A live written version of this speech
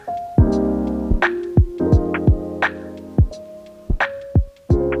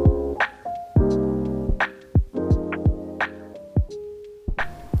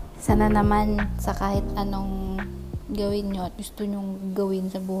sana naman sa kahit anong gawin nyo at gusto nyong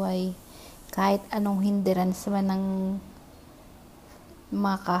gawin sa buhay, kahit anong hindrance man ng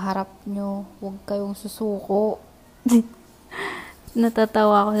makaharap nyo, huwag kayong susuko.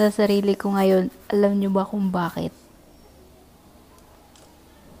 Natatawa ako sa sarili ko ngayon. Alam nyo ba kung bakit?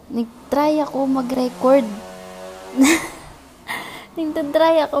 Nag-try ako mag-record.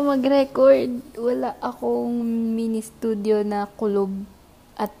 Nagtatry ako mag-record. Wala akong mini studio na kulob.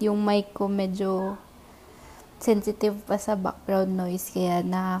 At yung mic ko medyo sensitive pa sa background noise. Kaya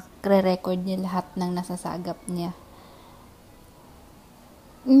nakre-record niya lahat ng nasasagap niya.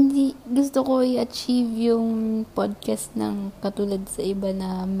 Hindi, gusto ko i-achieve yung podcast ng katulad sa iba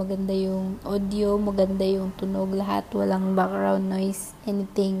na maganda yung audio, maganda yung tunog, lahat, walang background noise,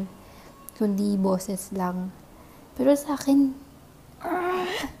 anything, kundi boses lang. Pero sa akin,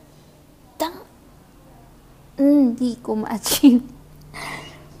 hindi ko ma-achieve.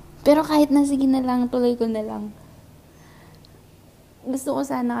 Pero kahit na sige na lang, tuloy ko na lang. Gusto ko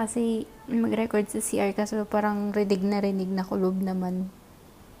sana kasi mag-record sa CR kasi parang rinig na kulob naman.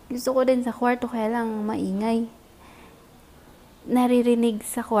 Gusto ko din sa kwarto, kaya lang maingay. Naririnig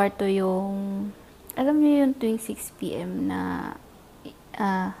sa kwarto yung, alam niyo yung tuwing 6 p.m. na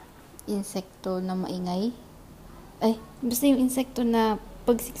insekto na maingay? Basta yung insekto na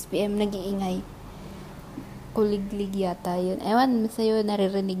pag 6 p.m. nag-iingay. Kuliglig yata yun. Ewan, sa'yo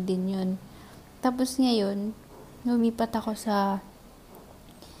naririnig din yun. Tapos ngayon, lumipat ako sa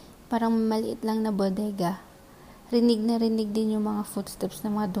parang maliit lang na bodega. Rinig din yung mga footsteps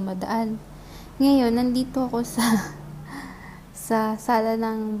ng mga dumadaan. Ngayon, nandito ako sa sala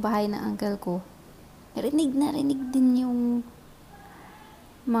ng bahay ng uncle ko. Rinig din yung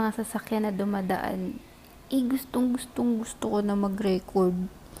mga sasakyan na dumadaan. Gusto ko na mag-record.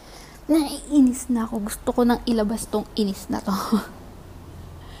 Naiinis na ako. Gusto ko nang ilabas tong inis na to.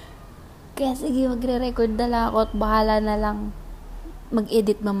 Kaya sige, magre-record na lang ako at bahala na lang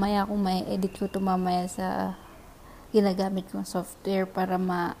mag-edit mamaya kung may edit ko to mamaya sa ginagamit kong software para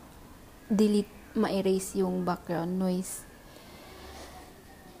ma-delete, ma-erase yung background noise.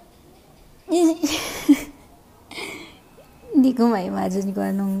 Hindi ko ma-imagine kung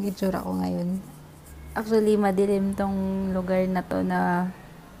anong itsura ko ngayon. Actually, madilim tong lugar na to na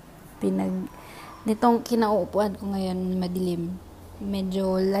nitong kinauupuan ko ngayon, madilim.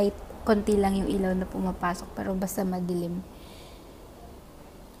 Medyo light, konti lang yung ilaw na pumapasok, pero basta madilim.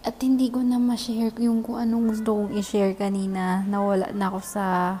 At hindi ko na ma-share yung kung anong gusto kong i-share kanina. Nawala na ako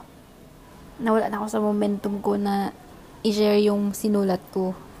sa momentum ko na i-share yung sinulat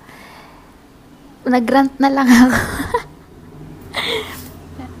ko. Nag-rant na lang ako.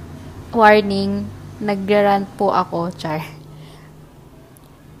 Warning, nag-rant po ako, char.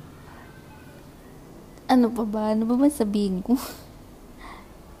 Ano pa ba? Ano ba masabihin ko?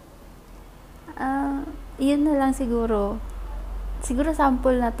 Yun na lang siguro. Siguro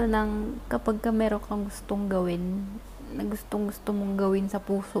sample na to ng kapag ka meron kang gustong gawin, na gusto mong gawin sa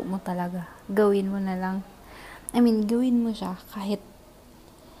puso mo talaga, gawin mo na lang. Gawin mo siya kahit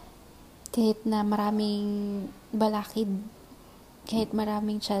na maraming balakid, kahit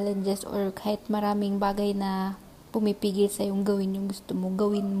maraming challenges, or kahit maraming bagay na pumipigil sa yung gawin yung gusto mo,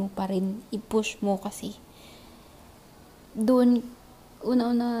 gawin mo pa rin, i-push mo kasi doon,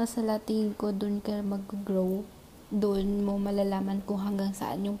 una-una sa lating ko, doon ka mag-grow. Doon mo malalaman kung hanggang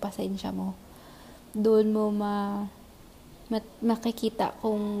saan yung pasensya mo. Doon mo makikita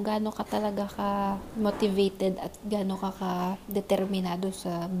kung gaano ka talaga ka motivated at gaano ka determinado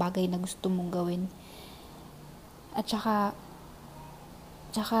sa bagay na gusto mong gawin. At saka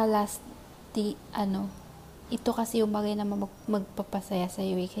ito kasi yung bagay na magpapasaya sa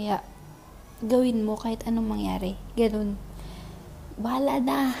iyo. Kaya gawin mo kahit anong mangyari. Ganun. Bahala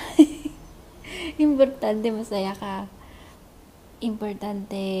na. Importante masaya ka.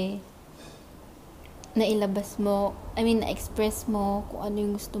 Importante na ilabas mo, na-express mo kung ano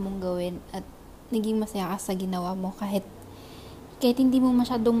yung gusto mong gawin at naging masaya ka sa ginawa mo kahit hindi mo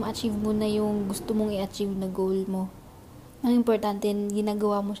masyadong ma-achieve mo na yung gusto mong i-achieve na goal mo. Ang importante,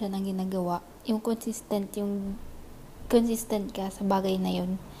 ginagawa mo siya ng ginagawa. Yung consistent ka sa bagay na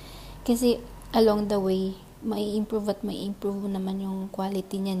yun. Kasi along the way, mai-improve mo naman yung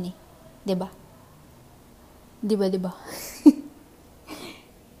quality niyan eh. 'Di ba?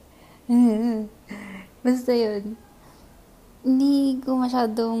 Basta yun. Hindi ko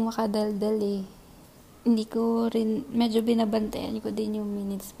masyadong makadaldal eh. Hindi ko rin, medyo binabantayan ko din yung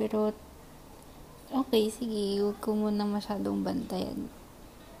minutes. Pero, okay, sige, huwag ko muna masyadong bantayan.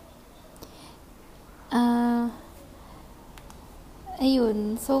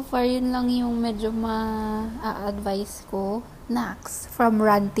 Ayun, so far yun lang yung medyo ma-advise ko. Next, from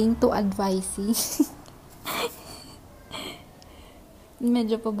ranting to advising.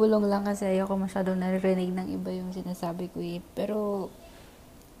 Medyo pabulong lang kasi ayoko masyadong naririnig ng iba yung sinasabi ko eh. Pero,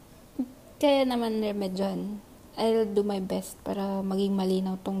 kaya naman remedyohan. I'll do my best para maging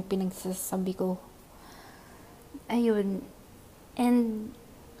malinaw tong pinagsasabi ko. Ayun. And,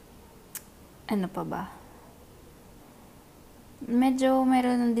 ano pa ba? Medyo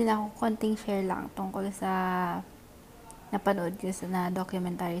meron din ako konting share lang tungkol sa napanood ko na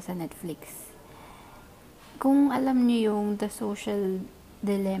documentary sa Netflix. Kung alam niyo yung The Social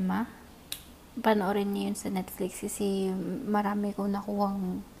Dilemma, panoorin niyo yun sa Netflix kasi marami kong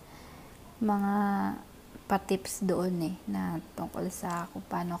nakuhang mga pa-tips doon na tungkol sa kung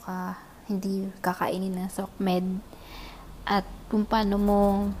paano ka hindi kakainin ng SOCMED at kung paano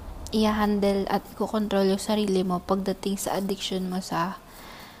mo i-handle at i-control yung sarili mo pagdating sa addiction mo sa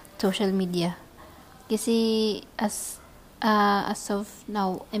social media. Kasi as of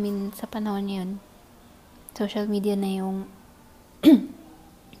now, I mean sa panahon yun, social media na yung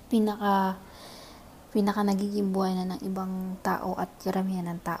pinaka nagiging buhay na ng ibang tao at karamihan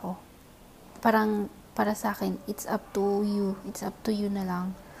ng tao. Parang para sa akin, it's up to you na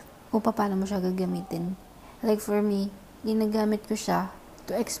lang kung paano mo siya gagamitin. Like for me, ginagamit ko siya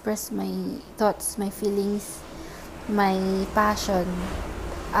to express my thoughts, my feelings, my passion.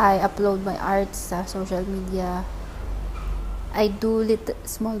 I upload my art sa social media. I do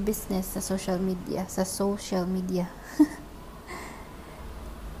small business sa social media.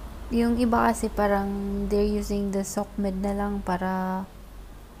 Yung iba kasi parang they're using the SOCMED na lang para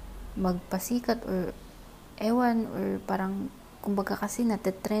magpasikat or ewan or parang kumbaga kasi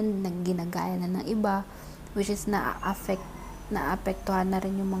natitrend na ginagaya na ng iba which is naapektuhan na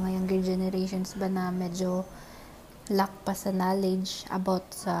rin yung mga younger generations ba na medyo lack pa sa knowledge about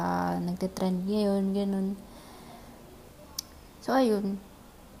sa nagtitrend ngayon, ganun. So, ayun.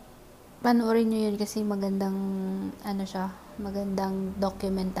 Panoorin nyo yun kasi magandang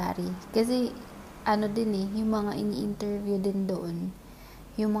documentary. Kasi, yung mga ini-interview din doon,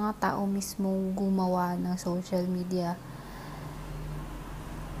 yung mga tao mismo gumawa ng social media.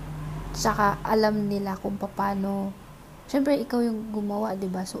 Tsaka, alam nila kung paano, syempre, ikaw yung gumawa,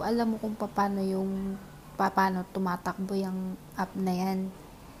 diba? So, alam mo kung paano tumatakbo yung app na yan.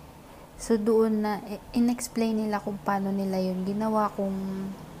 So, doon na, in-explain nila kung paano nila yun ginawa, kung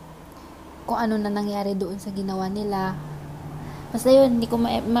ano na nangyari doon sa ginawa nila. Basta yun, hindi ko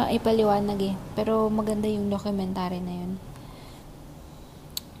maipaliwanag Pero, maganda yung documentary na yun.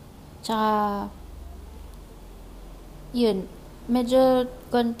 Tsaka, yun, medyo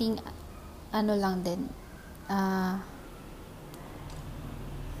konting, lang din,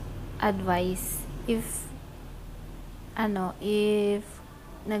 advice, if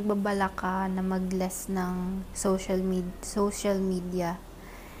nagbabala ka na mag-less ng social media,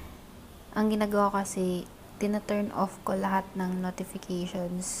 ang ginagawa kasi, tina-turn off ko lahat ng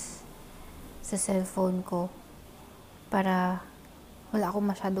notifications sa cellphone ko para wala akong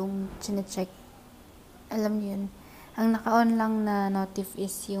masyadong chine-check. Alam niyo yun. Ang naka-on lang na notif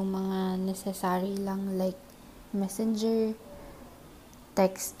is yung mga necessary lang like messenger,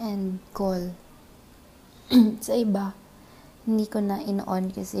 text, and call. Sa iba, hindi ko na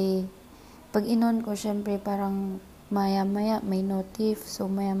in-on kasi pag in-on ko, syempre parang maya-maya may notif.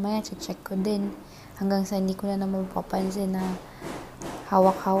 So, maya-maya check ko din hanggang sa hindi ko na naman mapapansin na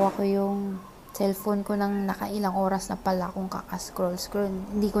hawak-hawak ko yung cellphone ko ng nakailang oras na pala akong kaka-scroll.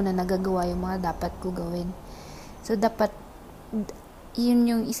 Hindi ko na nagagawa yung mga dapat ko gawin. So, dapat yun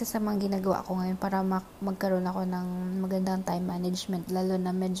yung isa sa mga ginagawa ko ngayon para magkaroon ako ng magandang time management, lalo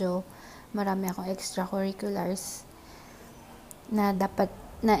na medyo marami akong extracurriculars na dapat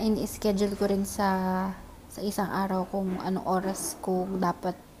na in-schedule ko rin sa isang araw kung anong oras ko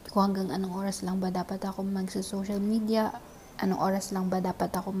dapat, kung hanggang anong oras lang ba dapat ako mag-social media, anong oras lang ba dapat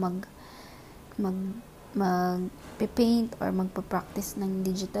ako mag-paint or magpa-practice ng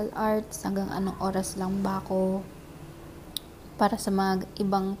digital arts, hanggang anong oras lang ba ako para sa mga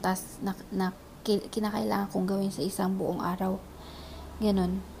ibang task na kinakailangan kong gawin sa isang buong araw.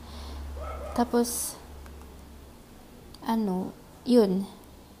 Ganon. Tapos, yun.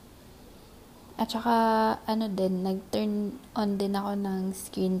 At saka, nag-turn on din ako ng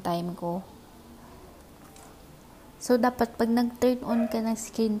screen time ko. So, dapat pag nag-turn on ka ng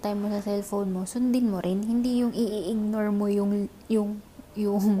screen time mo sa cellphone mo, sundin mo rin. Hindi yung i-ignore mo yung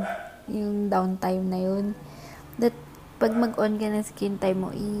downtime na yun. That, pag mag-on ka ng screen time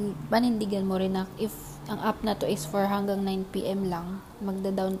mo, panindigan mo rin na if ang app na to is for hanggang 9 p.m. lang,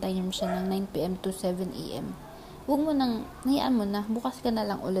 magda-downtime siya ng 9 p.m. to 7 a.m. huwag mo nang, hayaan mo na, bukas ka na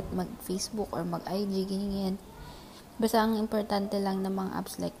lang ulit mag-Facebook or mag-IG, ganyan. Basta ang importante lang ng mga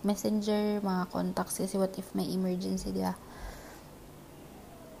apps like Messenger, mga contacts, kasi what if may emergency, diba?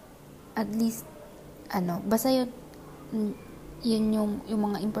 At least, basta yun yung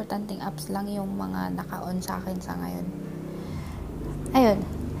mga importanteng apps lang yung mga naka-on sa akin sa ngayon. Ayun.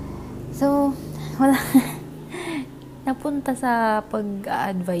 So, wala. Napunta sa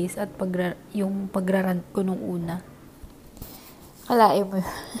pag-advise at yung pagrarant ko nung una. Kalain mo.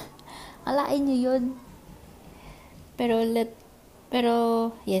 Kalain nyo yun. Pero,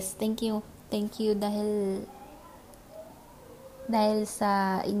 yes, thank you. Thank you dahil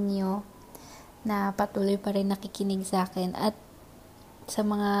sa inyo na patuloy pa rin nakikinig sa akin at sa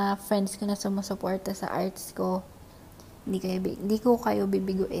mga friends ko na sumusuporta sa arts ko. Hindi ko kayo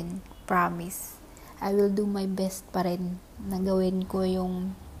bibiguin. Promise. I will do my best pa rin na gawin ko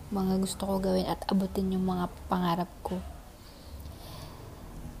yung mga gusto ko gawin at abutin yung mga pangarap ko.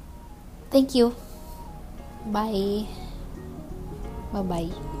 Thank you. Bye.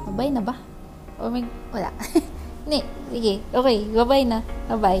 Bye-bye. Bye-bye na ba? Wala. Sige. Okay. Bye-bye na.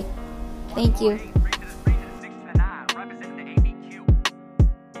 Bye-bye. Thank you.